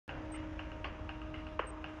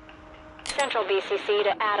Central BCC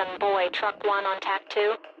to Adam Boy, Truck 1 on TAC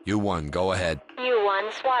 2. U1, go ahead.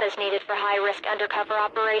 U1, SWAT is needed for high-risk undercover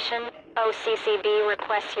operation. OCCB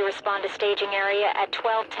requests you respond to staging area at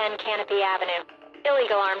 1210 Canopy Avenue.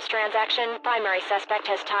 Illegal arms transaction. Primary suspect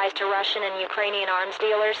has ties to Russian and Ukrainian arms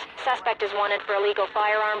dealers. Suspect is wanted for illegal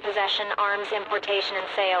firearm possession, arms importation, and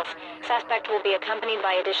sales. Suspect will be accompanied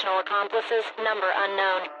by additional accomplices, number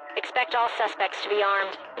unknown. Expect all suspects to be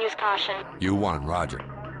armed. Use caution. U1, roger.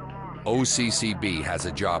 OCCB has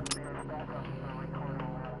a job.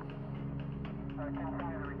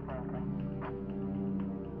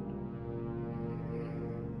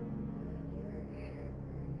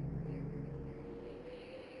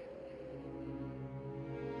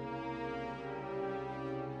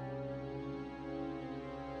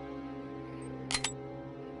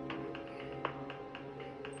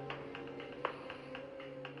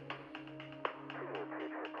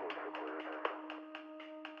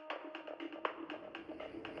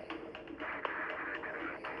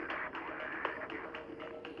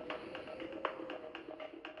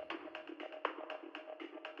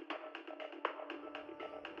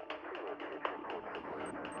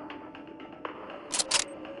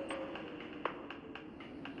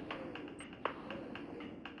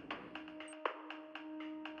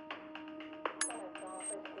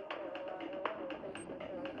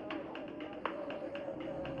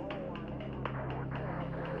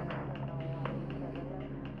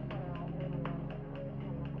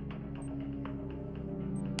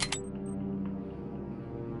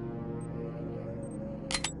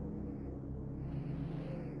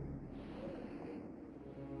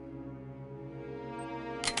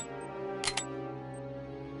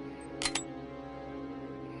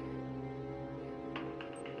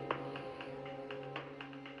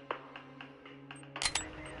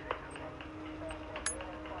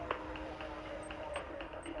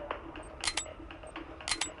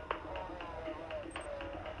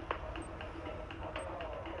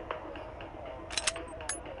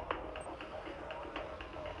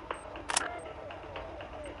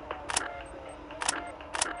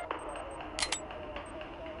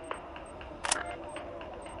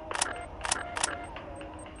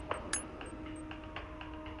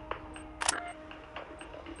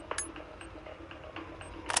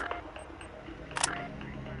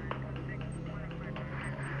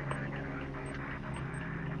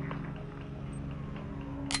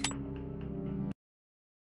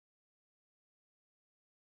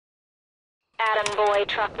 Adam Boy,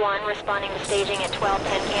 Truck 1, responding to staging at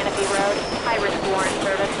 1210 Canopy Road. High-risk warrant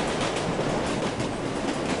service.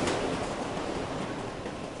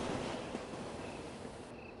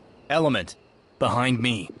 Element. Behind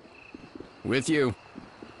me. With you.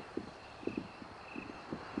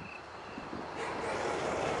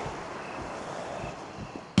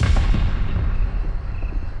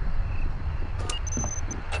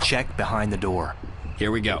 Check behind the door.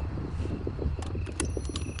 Here we go.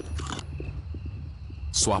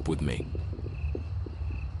 Swap with me.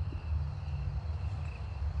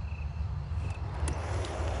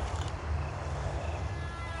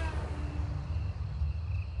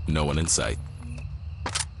 No one in sight.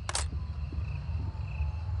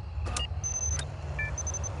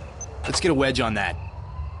 Let's get a wedge on that.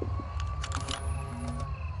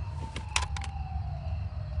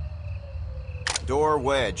 Door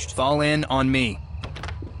wedged. Fall in on me.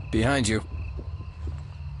 Behind you.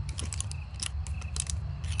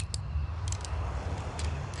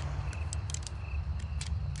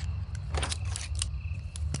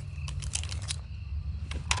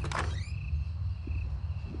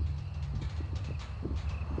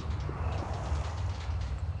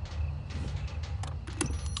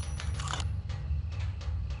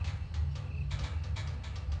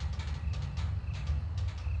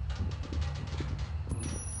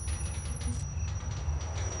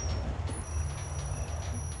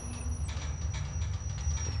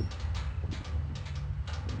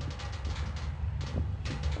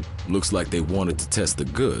 Looks like they wanted to test the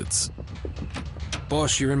goods.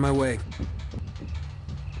 Boss, you're in my way.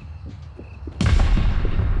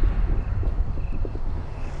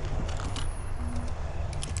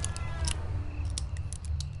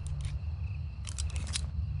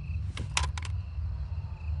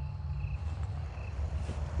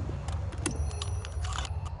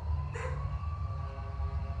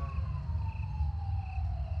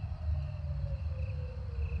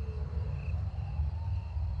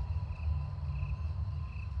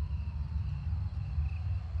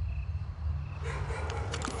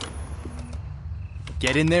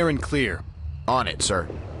 Get in there and clear. On it, sir.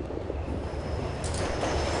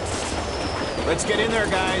 Let's get in there,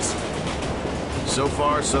 guys. So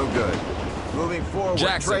far, so good. Moving forward.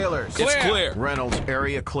 Jackson, Trailers. it's clear. Reynolds,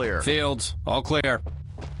 area clear. Fields, all clear.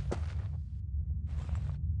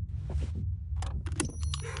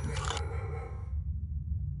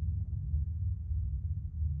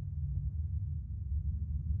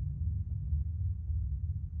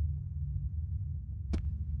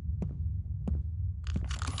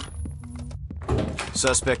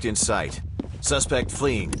 Suspect in sight. Suspect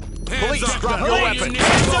fleeing. Police, Drop your weapons!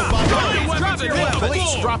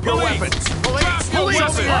 Police, drop your weapons! Police, show me your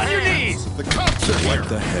hands! The cops are here. What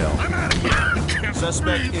the hell? I'm out of here.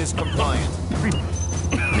 Suspect is compliant.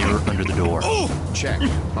 Mirror under the door. Check.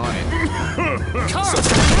 On it.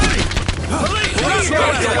 Police!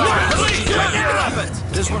 Drop your weapons!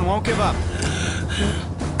 This one won't give up.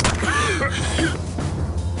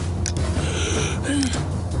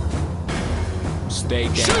 Stay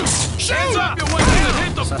down. Shoot! Hands up! Your weapons and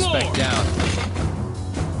hit the Suspect floor! down.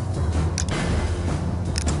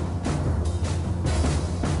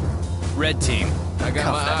 Red team. I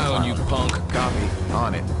got my eye on you, punk. Copy.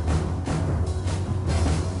 On it.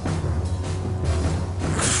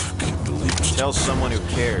 Can't believe it. Tell someone who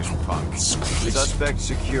cares, punk. Suspect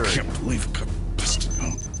secured. Can't believe it got busted.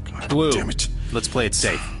 Oh, God Blue. damn it. Let's play it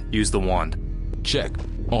safe. Use the wand. Check.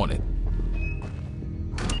 On it.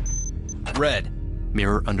 Red.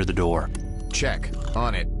 Mirror under the door. Check.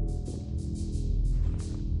 On it.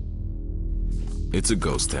 It's a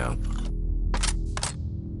ghost town.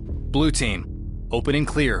 Blue team. Open and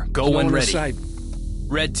clear. Go No when one in ready. sight.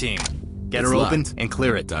 Red team. Get It's her open locked. and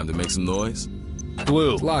clear it. Time to make some noise.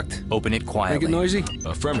 Blue. Locked. Open it Make quietly. it noisy.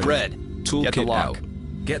 Affirmative. Red. Toolkit Get the lock.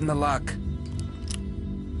 out. Get in the lock.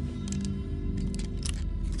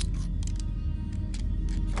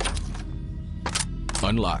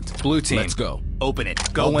 Unlocked. Blue team. Let's go. Open it.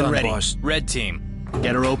 Go Well when done, ready. boss. Red team.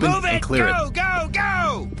 Get her open and clear it.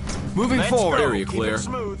 Go! Moving forward. Area Keep clear. it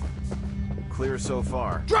smooth. Clear so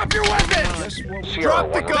far. Drop your weapons!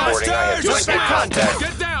 Drop the gun! Just make contact!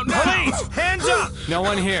 Get down now! Police! Hands up! No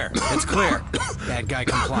one here. It's clear. Bad guy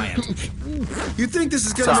compliant. You think this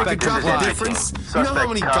is gonna make a Suspect drop of compliant. difference? You know how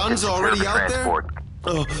many guns are already out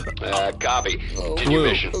there? Copy. Continue Blue.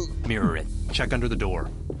 mission. Mirror it. Check under the door.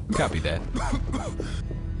 Copy that.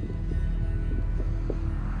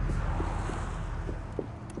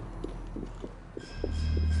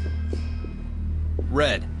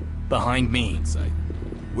 Red. Behind me. Sight.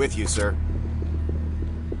 With you, sir.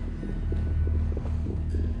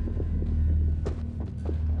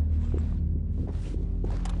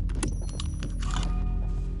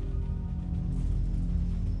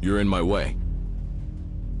 You're in my way.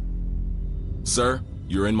 Sir,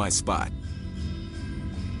 you're in my spot.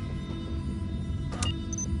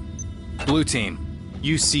 Blue team.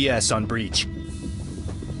 UCS on breach.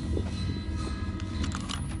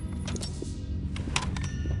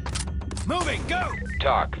 Moving, go!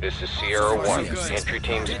 TOC, this is Sierra 1. Entry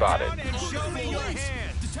team spotted. Show me your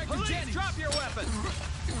hands! Police, drop your weapons!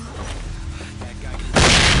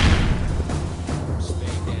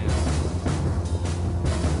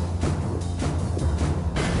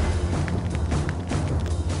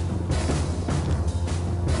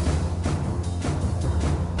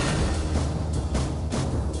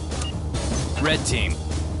 Red team.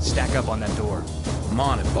 Stack up on that door. I'm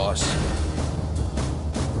on it, boss.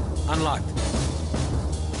 Unlocked.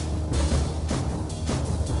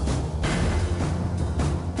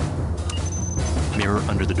 Mirror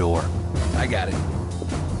under the door. I got it.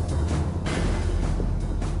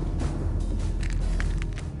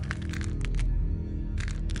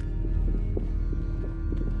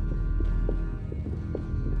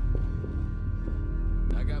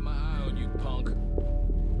 I got my eye on you, punk.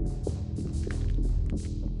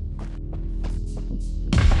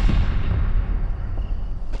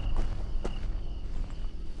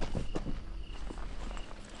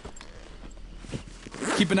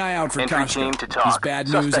 Keep an eye out for Entry Koshka. team to TOC. He's bad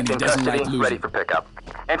news Suspect and he in doesn't custody, like losing. ready for pickup.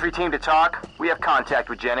 Entry team to TOC. We have contact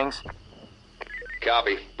with Jennings.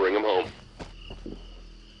 Copy. Bring him home.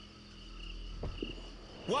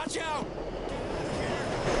 Watch out!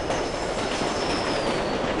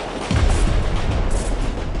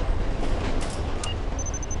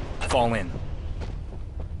 Fall in.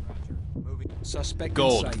 Suspect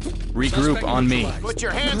Gold. in sight. Regroup Suspect on me. neutralized. Put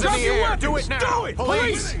your hands Drop in the your air. weapons! Do it now. Do it! Police,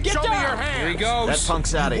 Police, get show me down! your hands. Here he goes. That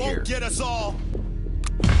punk's out of You here. won't get us all!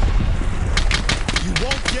 You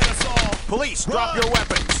won't get us all! Police, drop your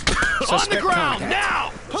weapons. On the ground,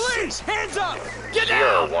 now! Police, hands up! Get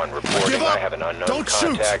Sierra down! 1 reporting Give up! I have an unknown Don't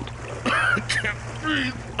shoot! contact. I can't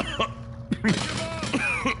breathe!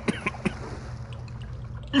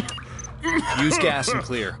 Use gas and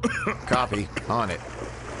clear. Copy. On it.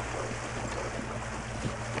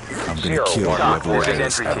 I'm gonna Sierra kill 1, whoever This is that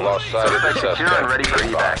is. entry I've team. lost sight of the Suspect secure and suspect. ready for Be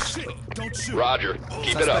evac. advised. Don't shoot. Roger.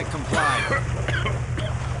 Keep it up. Suspect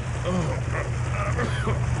complied.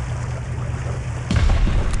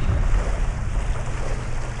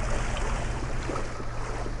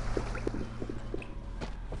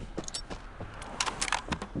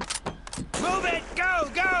 Move it! Go,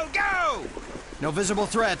 go, go! No visible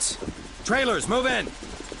threats. Trailers, move in.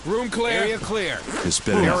 Room clear. Area clear. It's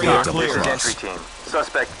better Area than Talk, double this is cross. entry team.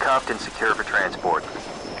 Suspect cuffed and secure for transport.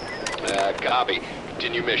 Copy.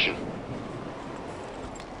 Continue mission.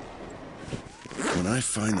 When I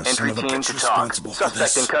find the son Entry of a team bitch to talk. responsible for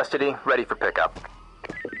Suspect in this, custody, ready for pickup.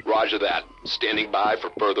 Roger that. Standing by for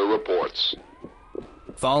further reports.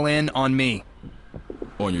 Fall in on me.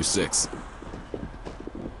 on your 6.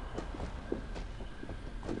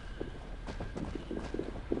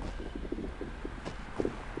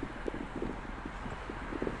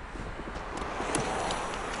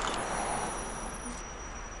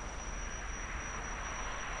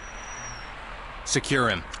 Secure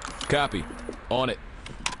him. Copy. On it.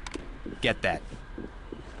 Get that.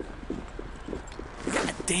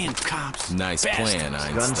 Damn cops. Nice plan,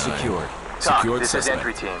 Einstein. Gun secured. Talk, Secured this is suspect.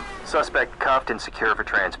 entry team. Suspect cuffed and secure for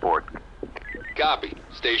transport. Copy.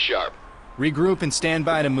 Stay sharp. Regroup and stand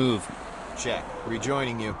by to move. Check.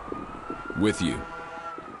 Rejoining you. With you.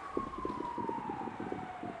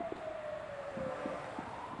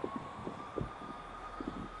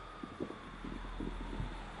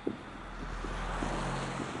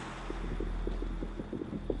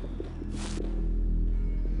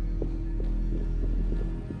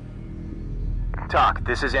 Talk,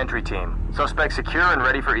 this is entry team. Suspect secure and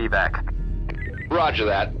ready for evac. Roger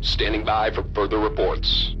that. Standing by for further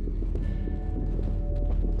reports.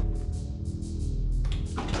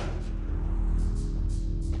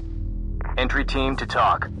 Entry team to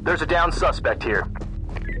talk. There's a down suspect here.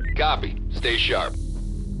 Copy. Stay sharp.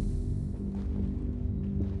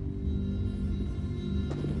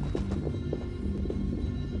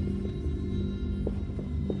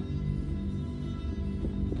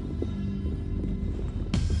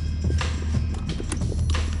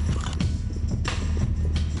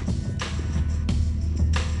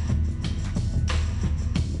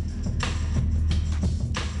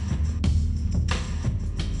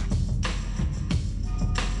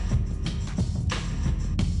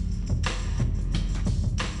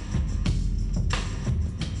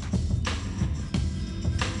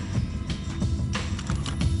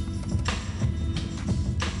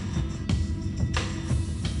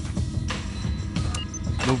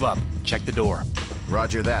 Move up. Check the door.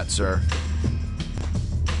 Roger that, sir.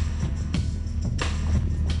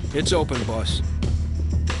 It's open, boss.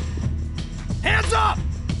 Hands up!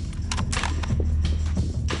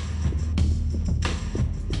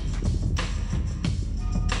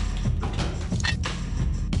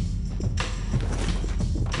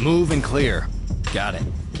 Move and clear. Got it.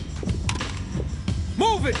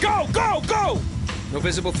 Move it! Go, go, go! No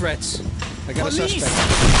visible threats. I got Police! a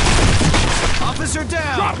suspect. Officer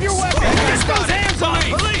down! Drop your weapon! Get those hands up!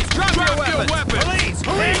 Police! Drop your weapon! Police!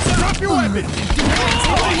 Police! Drop your weapon!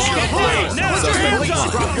 Police! Get down! Now put your hands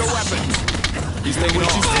up! Drop your weapons. He's taking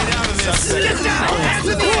off. Stay out of this. Get down! Hands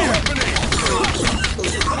in the air!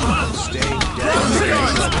 Stay down.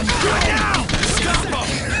 Get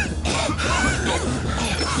down!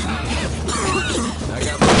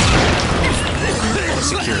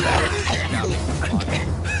 Secure that.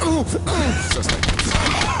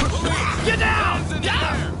 Get down!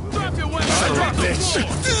 Down! Drop your weapon! Drop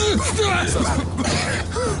the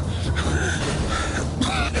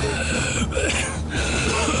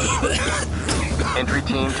Entry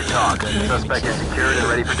team to talk. Suspect is secured and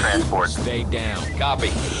ready for transport. Stay down. Copy.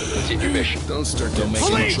 Continue mission. Don't start to make any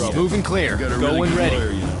Police! trouble. Move and clear. Go when ready.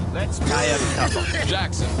 Let's tie a couple.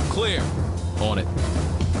 Jackson, clear. On it.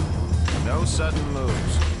 No sudden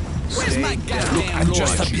moves. Where's my goddamn I'm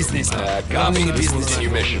just lawyer? a businessman. Copy. a business. Continue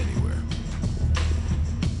mission.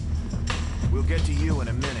 We'll get to you in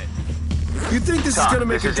a minute. You think this is Talk, gonna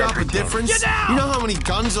make this a is drop entry of team. difference? Get down! You know how many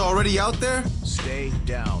guns are already out there? Stay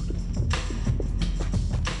down.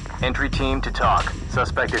 Entry team to talk.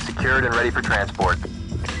 Suspect is secured and ready for transport.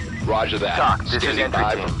 Roger that. Talk, this is Standing entry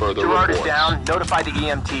by team. for further Gerard is reports. down. Notify the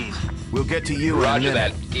EMTs. We'll get to you in a Roger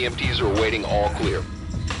minute. that. EMTs are awaiting all clear.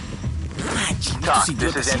 Talk,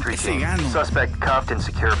 this is entry team. Suspect cuffed and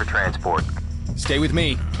secure for transport. Stay with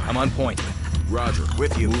me. I'm on point. Roger.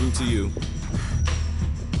 With you. Moving to you.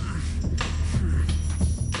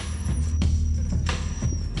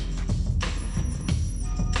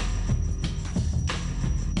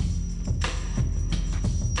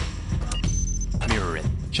 Mirror it.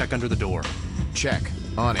 Check under the door. Check.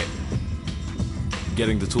 On it.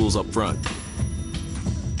 Getting the tools up front.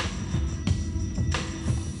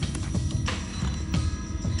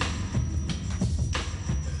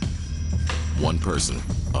 One person,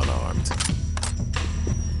 unarmed.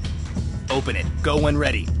 Open it. Go when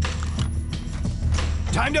ready.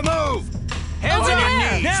 Time to move! Hands on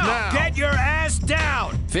your knees! Now! Get your ass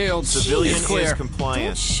down! Failed. Civilian It's clear. is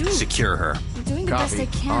compliant. Shoot. Secure her. I'm doing the best I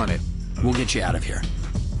Copy. can. On it. We'll get you out of here.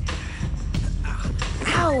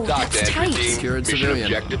 Ow, that's tight. Secured civilian.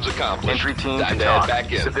 Objectives accomplished. Entry team Time to to head talk.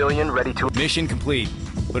 back in. Civilian ready to... Mission complete.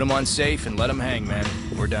 Put him on safe and let him hang, man.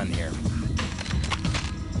 We're done here.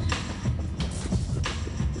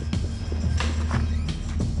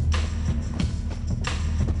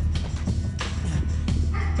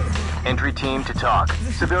 Entry team to talk.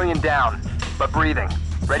 Civilian down, but breathing.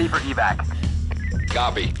 Ready for evac.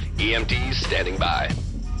 Copy. EMTs standing by.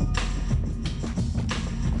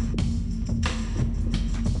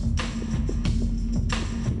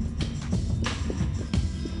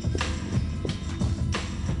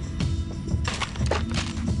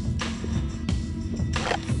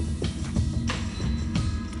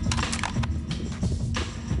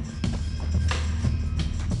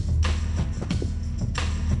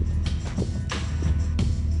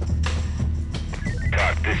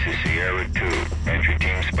 This is Sierra 2. Entry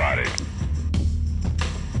team spotted.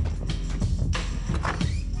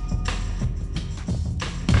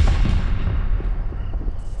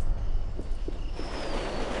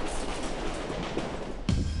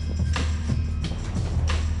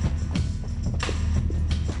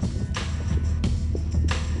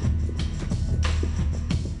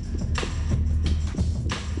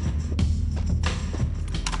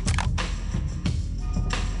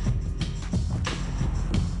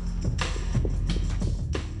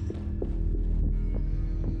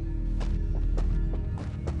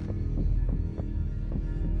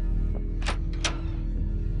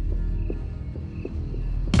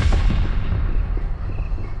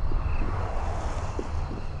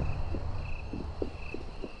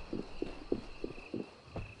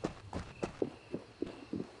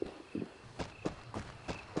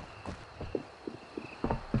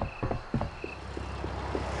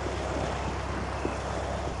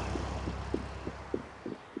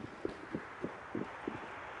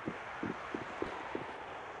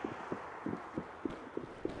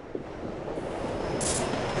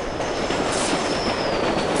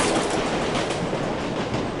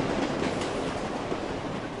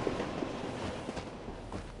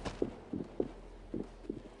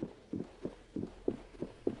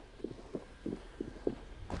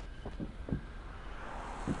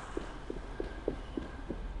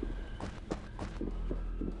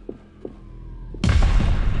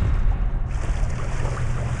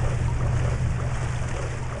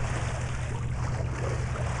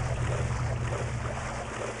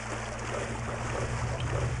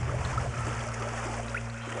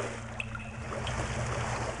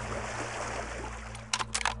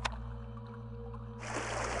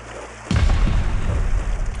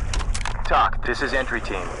 Talk. This is entry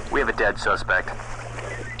team. We have a dead suspect.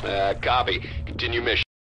 Copy. Continue mission.